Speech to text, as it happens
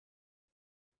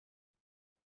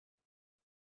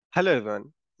Hello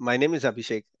everyone, my name is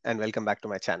Abhishek and welcome back to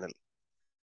my channel.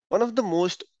 One of the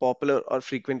most popular or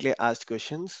frequently asked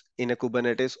questions in a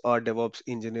Kubernetes or DevOps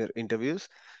engineer interviews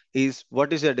is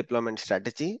what is your deployment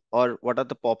strategy or what are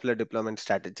the popular deployment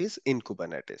strategies in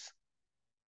Kubernetes?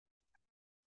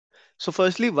 So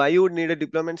firstly, why you would need a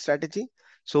deployment strategy?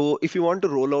 So if you want to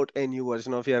roll out a new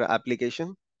version of your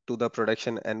application to the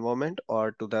production environment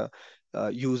or to the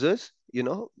users,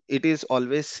 it is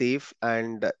always safe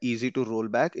and easy to roll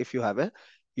back if you have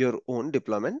your own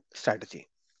deployment strategy.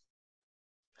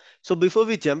 So before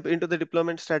we jump into the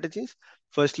deployment strategies,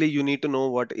 firstly, you need to know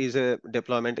what is a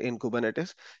deployment in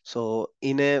Kubernetes. So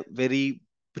in a very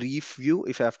brief view,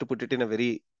 if I have to put it in a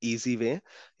very easy way,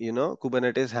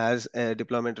 Kubernetes has a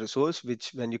deployment resource,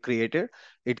 which when you create it,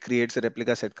 it creates a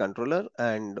replica set controller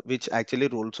and which actually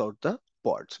rolls out the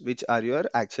pods, which are your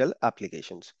actual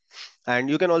applications. And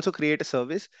you can also create a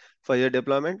service for your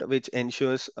deployment, which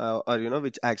ensures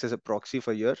which acts as a proxy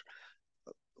for your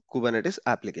Kubernetes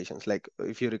applications. Like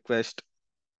if you request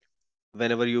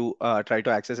whenever you try to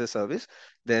access a service,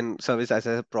 then service as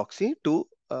a proxy to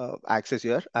access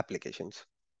your applications.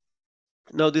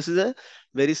 Now, this is a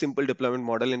very simple deployment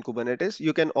model in Kubernetes.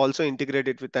 You can also integrate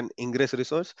it with an ingress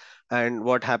resource. And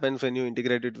what happens when you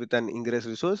integrate it with an ingress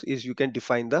resource is you can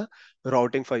define the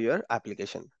routing for your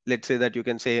application. Let's say that you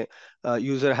can say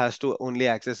user has to only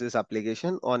access this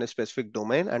application on a specific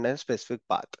domain and a specific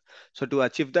path. So to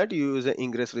achieve that, you use an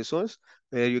ingress resource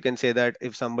where you can say that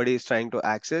if somebody is trying to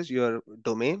access your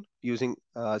domain using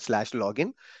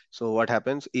 /login, so what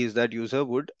happens is that user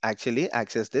would actually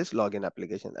access this login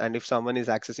application. And if someone is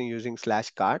accessing using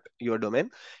 /cart, your domain,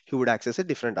 he would access a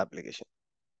different application.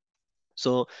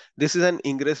 So this is an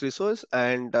ingress resource.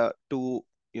 And to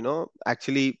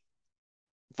actually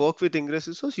work with ingress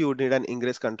resource, you would need an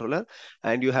ingress controller.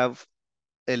 And you have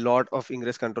a lot of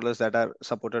ingress controllers that are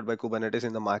supported by Kubernetes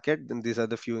in the market. Then these are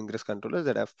the few ingress controllers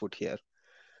that I've put here.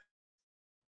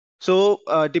 So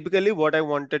typically what I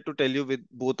wanted to tell you with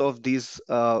both of these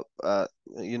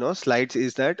slides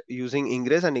is that using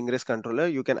ingress and ingress controller,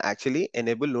 you can actually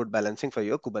enable load balancing for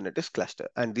your Kubernetes cluster.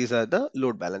 And these are the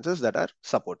load balancers that are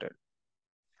supported,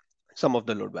 some of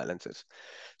the load balancers.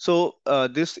 So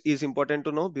this is important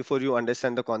to know before you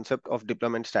understand the concept of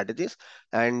deployment strategies.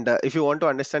 And if you want to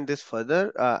understand this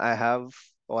further, I have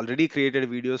already created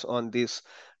videos on these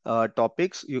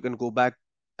topics. You can go back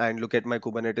and look at my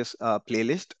Kubernetes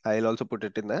playlist. I'll also put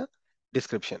it in the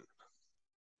description.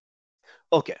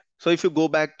 Okay, so if you go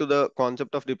back to the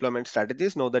concept of deployment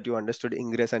strategies, now that you understood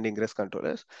ingress and ingress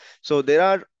controllers, so there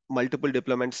are multiple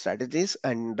deployment strategies,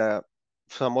 and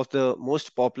some of the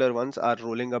most popular ones are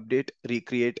rolling update,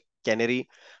 recreate, Canary,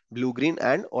 Bluegreen,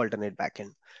 and alternate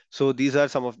backend. So these are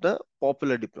some of the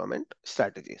popular deployment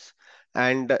strategies.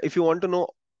 And if you want to know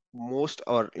most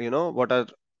or what are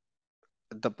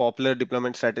the popular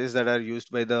deployment strategies that are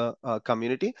used by the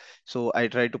community. So I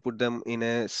try to put them in in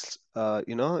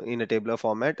a tabular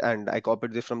format, and I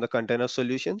copied this from the container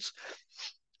solutions.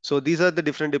 So these are the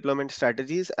different deployment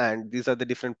strategies, and these are the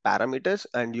different parameters,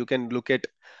 and you can look at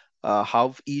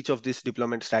how each of this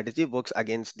deployment strategy works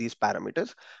against these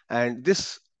parameters. And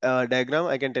this diagram,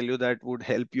 I can tell you that would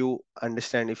help you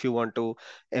understand if you want to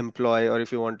employ or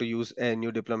if you want to use a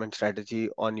new deployment strategy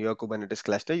on your Kubernetes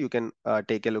cluster. You can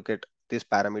take a look at these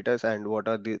parameters and what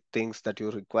are the things that you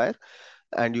require,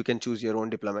 and you can choose your own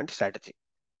deployment strategy.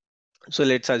 So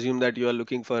let's assume that you are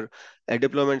looking for a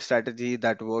deployment strategy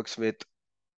that works with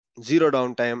zero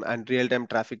downtime and real-time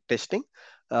traffic testing.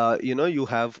 You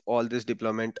have all these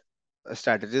deployment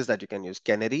strategies that you can use: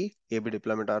 Canary, A/B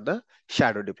deployment, or the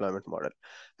shadow deployment model.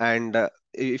 And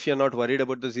if you're not worried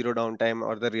about the zero downtime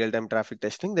or the real-time traffic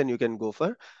testing, then you can go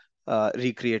for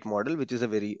recreate model, which is a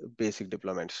very basic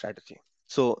deployment strategy.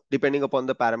 So depending upon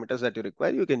the parameters that you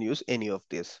require, you can use any of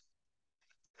these.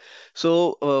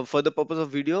 So for the purpose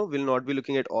of video, we'll not be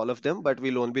looking at all of them, but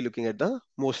we'll only be looking at the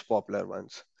most popular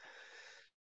ones.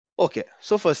 Okay,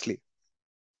 so firstly,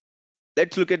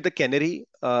 let's look at the Canary,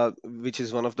 which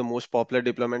is one of the most popular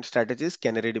deployment strategies,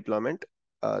 Canary deployment.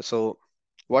 So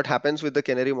what happens with the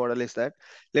Canary model is that,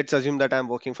 let's assume that I'm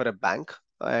working for a bank,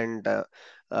 and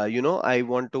I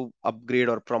want to upgrade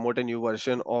or promote a new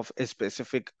version of a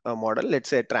specific model. Let's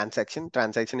say a transaction.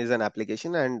 Transaction is an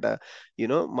application, and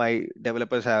my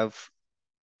developers have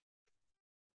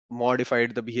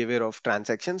modified the behavior of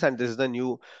transactions, and this is the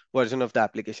new version of the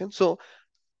application. So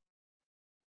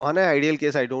on an ideal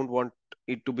case, I don't want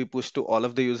it to be pushed to all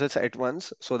of the users at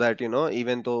once, so that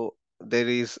even though there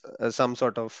is some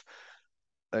sort of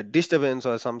disturbance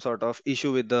or some sort of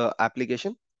issue with the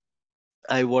application,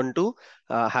 I want to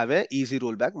have a easy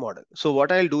rollback model. So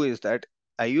what I'll do is that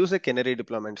I use a Canary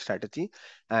deployment strategy,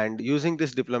 and using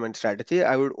this deployment strategy,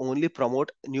 I would only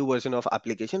promote new version of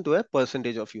application to a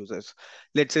percentage of users.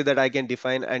 Let's say that I can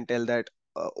define and tell that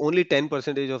only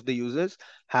 10% of the users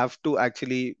have to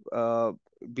actually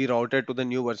be routed to the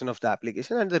new version of the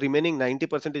application, and the remaining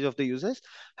 90% of the users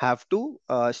have to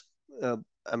uh,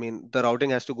 I mean, the routing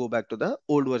has to go back to the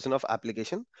old version of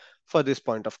application for this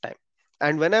point of time.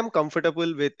 And when I'm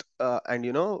comfortable with,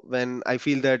 and when I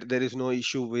feel that there is no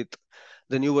issue with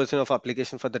the new version of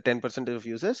application for the 10% of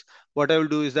users, what I will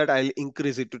do is that I'll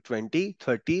increase it to 20,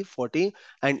 30, 40,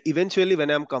 and eventually when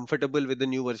I'm comfortable with the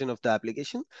new version of the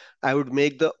application, I would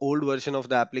make the old version of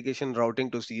the application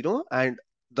routing to 0, and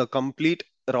the complete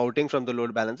routing from the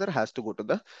load balancer has to go to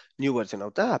the new version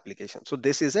of the application. So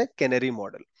this is a Canary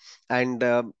model. And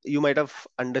you might have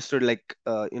understood like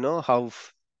how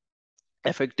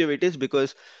effective it is,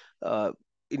 because uh,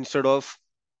 instead of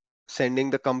sending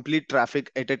the complete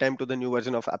traffic at a time to the new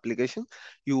version of application,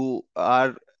 you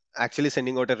are actually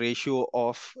sending out a ratio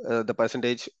of the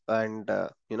percentage, and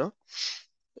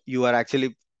you are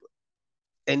actually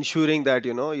ensuring that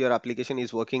your application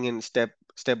is working in step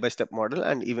by step model,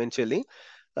 and eventually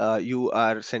you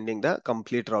are sending the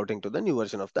complete routing to the new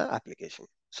version of the application.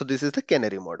 So this is the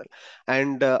Canary model.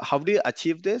 And how do you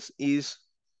achieve this is,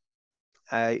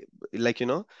 I like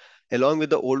along with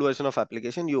the old version of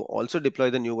application, you also deploy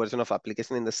the new version of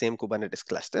application in the same Kubernetes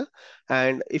cluster.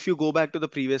 And if you go back to the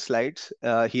previous slides,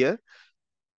 here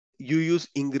you use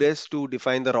ingress to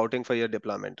define the routing for your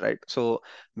deployment, right? So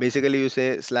basically you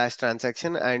say slash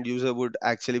transaction, and user would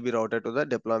actually be routed to the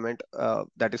deployment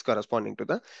that is corresponding to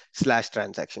the slash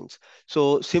transactions.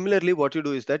 So similarly, what you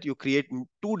do is that you create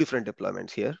two different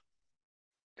deployments here.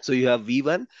 So you have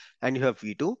V1 and you have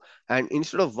V2, and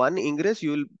instead of one ingress,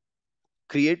 you will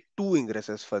create two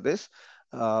ingresses for this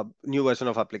new version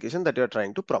of application that you're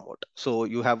trying to promote. So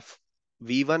you have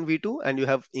V1, V2, and you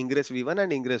have ingress V1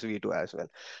 and ingress V2 as well.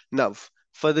 Now,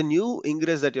 for the new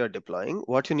ingress that you're deploying,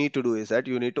 what you need to do is that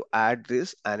you need to add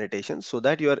this annotation so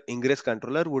that your ingress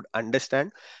controller would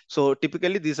understand. So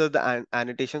typically these are the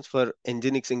annotations for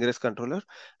Nginx ingress controller,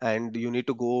 and you need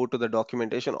to go to the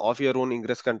documentation of your own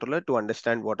ingress controller to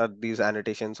understand what are these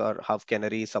annotations or how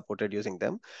Canary is supported using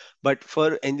them. But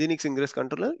for Nginx ingress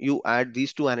controller, you add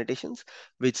these two annotations,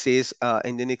 which says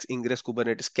Nginx ingress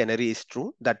Kubernetes Canary is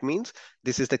true. That means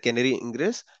this is the Canary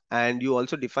ingress. And you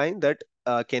also define that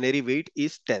Canary weight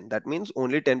is 10. That means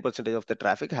only 10% of the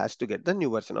traffic has to get the new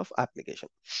version of application.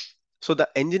 So the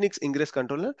Nginx ingress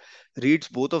controller reads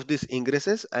both of these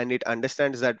ingresses, and it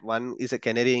understands that one is a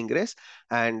Canary ingress.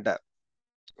 And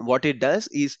what it does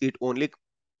is it only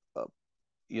uh,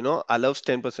 allows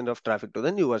 10% of traffic to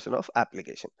the new version of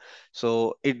application.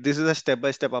 So this is a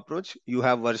step-by-step approach. You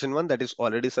have version 1 that is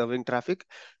already serving traffic,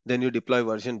 then you deploy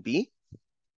version B,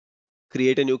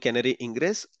 create a new Canary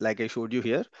ingress like I showed you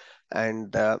here,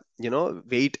 and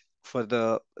wait for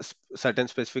the certain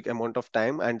specific amount of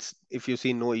time, and if you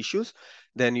see no issues,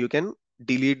 then you can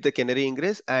delete the Canary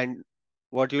ingress. And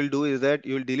what you'll do is that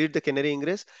you'll delete the Canary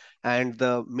ingress, and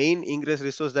the main ingress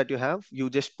resource that you have, you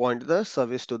just point the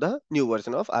service to the new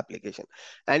version of application,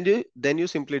 and then you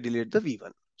simply delete the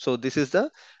V1. So this is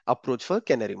the approach for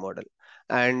Canary model.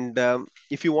 And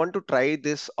if you want to try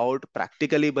this out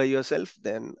practically by yourself,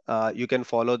 then you can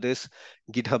follow this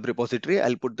GitHub repository.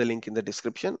 I'll put the link in the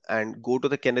description, and go to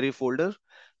the Canary folder,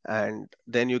 and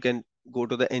then you can go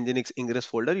to the Nginx ingress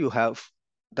folder. You have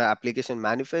the application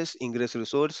manifest, ingress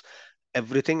resource,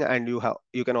 everything, and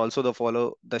you can also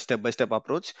follow the step-by-step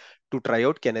approach to try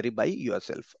out Canary by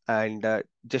yourself. And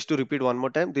just to repeat one more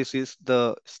time, this is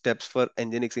the steps for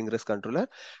Nginx ingress controller,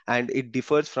 and it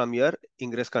differs from your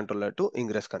ingress controller to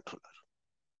ingress controller.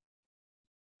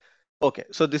 Okay,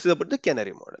 so this is about the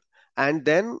Canary model. And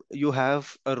then you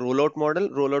have a rollout model.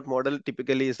 Rollout model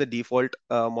typically is the default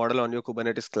model on your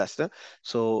Kubernetes cluster.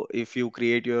 So if you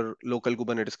create your local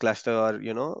Kubernetes cluster,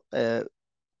 or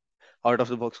out of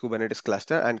the box Kubernetes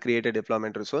cluster and create a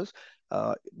deployment resource,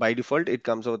 by default it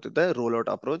comes out with the rollout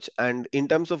approach. And in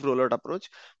terms of rollout approach,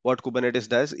 what Kubernetes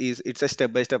does is it's a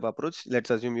step-by-step approach.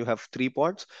 Let's assume you have 3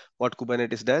 pods. What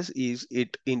Kubernetes does is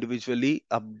it individually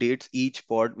updates each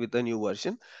pod with a new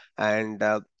version, and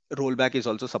rollback is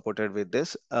also supported with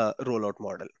this rollout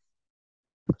model.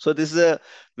 So this is a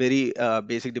very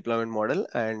basic deployment model,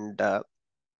 and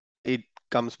it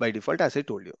comes by default, as I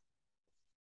told you.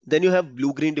 Then you have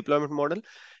blue-green deployment model.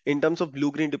 In terms of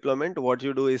blue-green deployment, what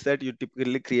you do is that you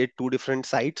typically create two different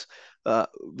sites,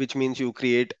 which means you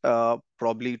create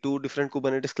probably two different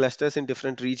Kubernetes clusters in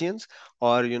different regions,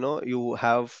 or you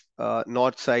have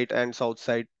north site and south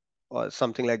site or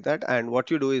something like that. And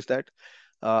what you do is that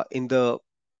in the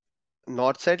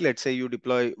north side, let's say you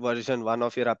deploy version 1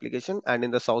 of your application, and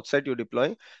in the south side you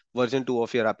deploy version 2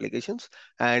 of your applications.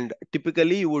 And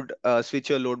typically you would switch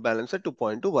your load balancer to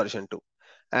point to version 2.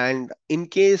 And in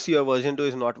case your version 2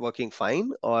 is not working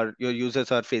fine or your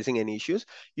users are facing any issues,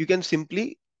 you can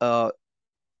simply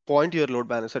point your load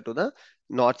balancer to the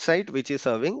north side, which is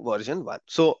serving version 1.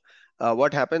 So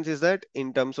what happens is that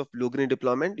in terms of blue-green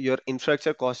deployment, your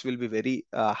infrastructure cost will be very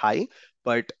high,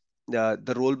 but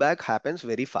the rollback happens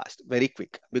very fast, very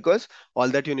quick, because all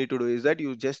that you need to do is that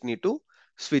you just need to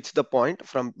switch the point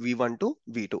from V1 to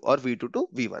V2 or V2 to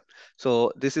V1.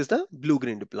 So this is the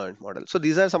blue-green deployment model. So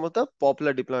these are some of the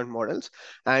popular deployment models.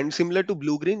 And similar to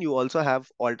blue-green, you also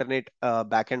have alternate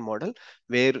backend model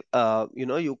where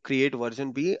you create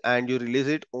version B and you release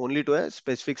it only to a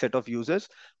specific set of users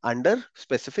under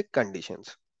specific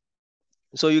conditions.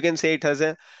 So you can say it has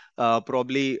a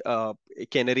probably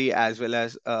Canary as well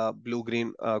as blue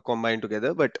green combined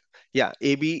together. But yeah,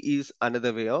 AB is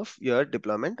another way of your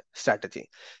deployment strategy.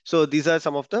 So these are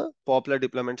some of the popular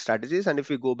deployment strategies. And if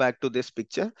we go back to this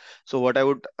picture, so what I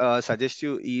would suggest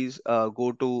you is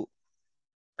go to,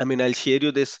 I mean, I'll share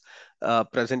you this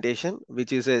presentation,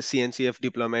 which is a CNCF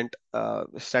deployment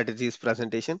strategies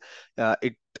presentation.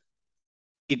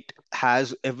 It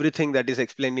has everything that is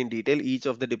explained in detail, each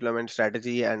of the deployment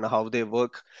strategy and how they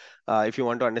work. If you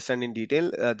want to understand in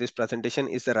detail, this presentation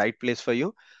is the right place for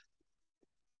you.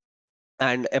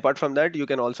 And apart from that, you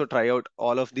can also try out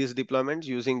all of these deployments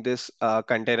using this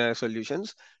container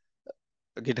solutions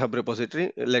GitHub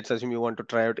repository. Let's assume you want to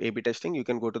try out A/B testing. You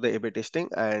can go to the A/B testing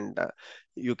and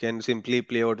you can simply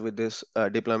play out with this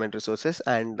deployment resources,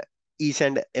 and each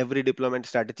and every deployment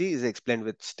strategy is explained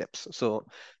with steps. So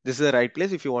this is the right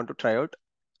place if you want to try out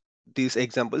these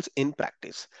examples in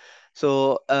practice.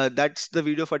 So that's the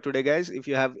video for today, guys. If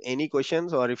you have any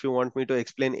questions or if you want me to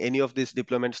explain any of this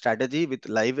deployment strategy with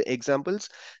live examples,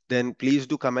 then please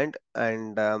do comment,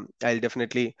 and I'll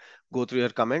definitely go through your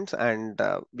comments, and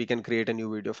we can create a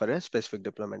new video for a specific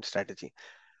deployment strategy.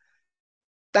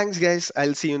 Thanks, guys.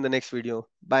 I'll see you in the next video.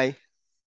 Bye.